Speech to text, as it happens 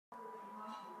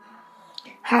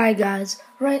Hi guys,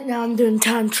 right now I'm doing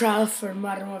time trial for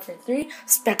Modern Warfare 3,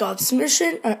 Spec Ops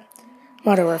mission,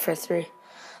 Modern Warfare 3,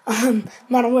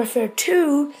 Modern Warfare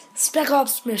 2, Spec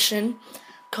Ops mission,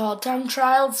 called time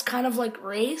trial. It's kind of like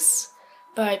race,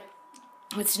 but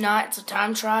it's not, it's a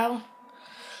time trial.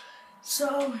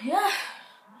 So, yeah,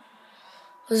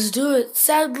 let's do it.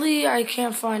 Sadly, I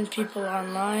can't find people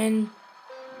online,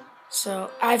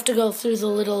 so I have to go through the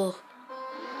little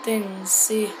things,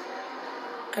 see,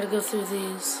 gotta go through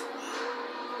these.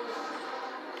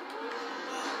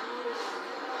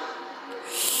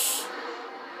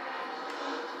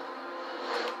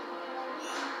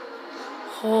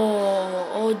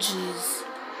 Oh jeez.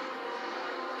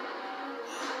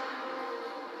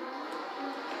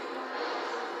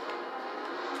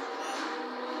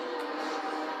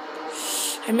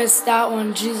 I missed that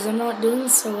one. Jeez, I'm not doing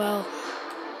so well.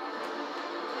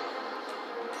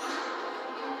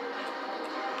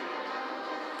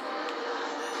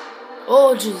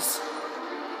 Oh jeez.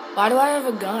 Why do I have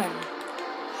a gun?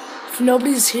 If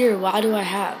nobody's here, why do I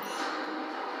have?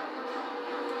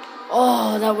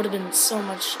 Oh, that would have been so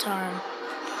much time.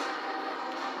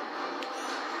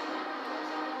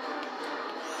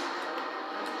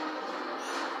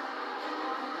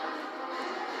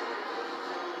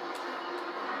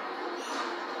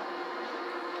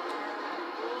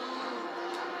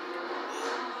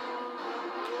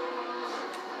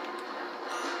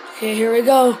 Okay, here we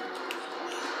go.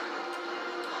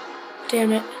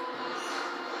 Damn it.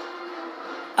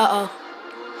 Uh-oh.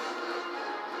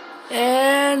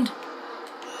 And...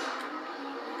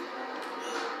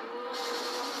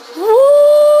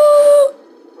 woo!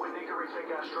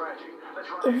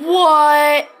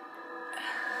 What?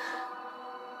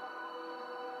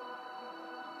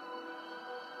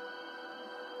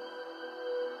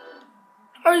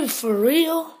 Are you for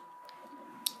real?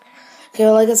 Okay,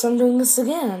 well, I guess I'm doing this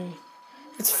again.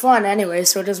 It's fun anyway,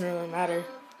 so it doesn't really matter.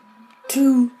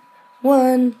 2,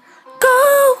 1,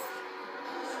 go!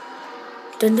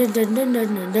 Dun dun dun dun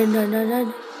dun dun dun dun dun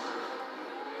dun.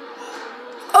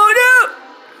 Oh no!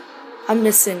 I'm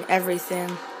missing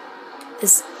everything.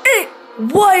 Is it?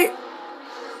 What?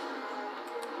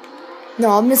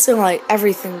 No, I'm missing like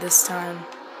everything this time.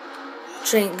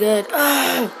 Which ain't good.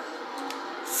 Ugh.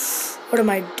 What am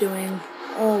I doing?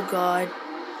 Oh god.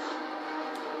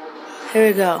 Here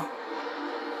we go.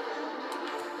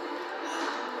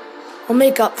 I'll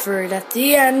make up for it at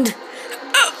the end.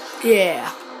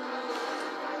 Yeah.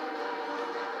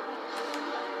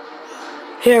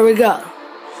 Here we go.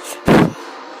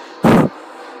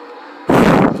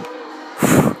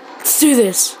 Let's do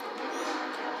this.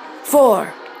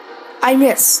 4. I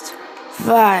missed.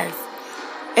 5,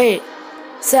 8,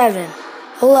 7,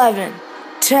 11,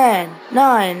 10,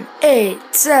 9, 8,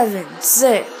 7,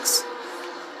 6,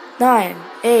 9,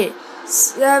 8,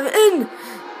 7,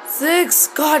 6.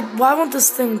 God, why won't this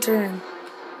thing turn?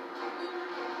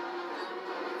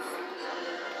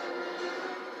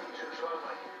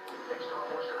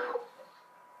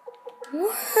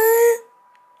 What?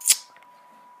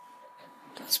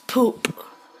 That's poop.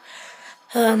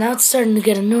 Now it's starting to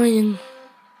get annoying.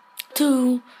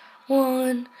 2,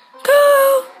 1,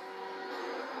 go!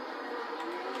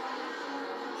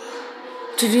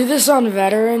 To do this on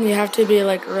veteran, you have to be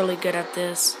like really good at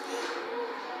this.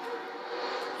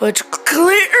 Which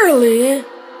clearly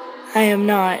I am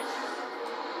not.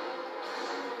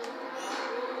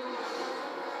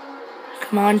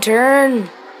 Come on, turn,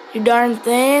 you darn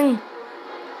thing.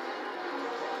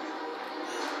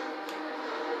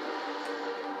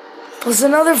 Plus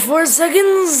another 4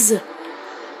 seconds.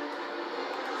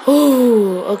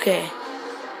 Ooh, okay.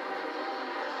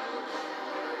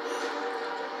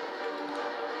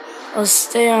 I'll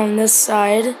stay on this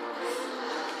side.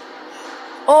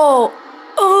 Oh,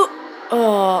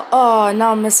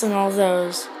 now I'm missing all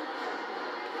those.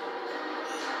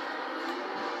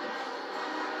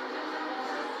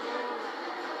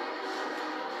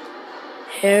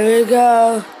 Here we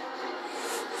go.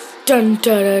 Dun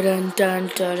dun dun dun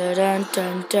dun dun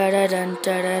dun dun dun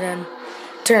dun dun.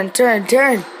 Turn, turn,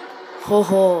 turn. Ho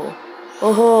ho,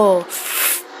 ho ho.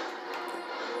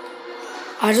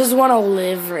 I just want to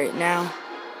live right now.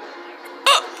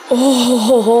 Oh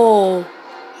ho ho.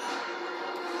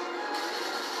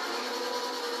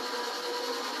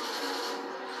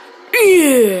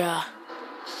 Yeah.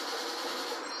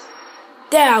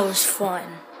 That was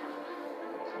fun.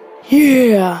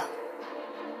 Yeah.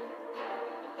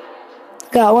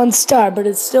 Got 1 star, but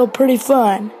it's still pretty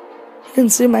fun. You can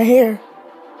see my hair.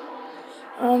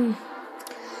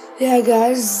 Yeah,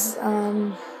 guys.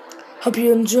 Hope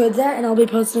you enjoyed that, and I'll be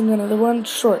posting another one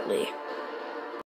shortly.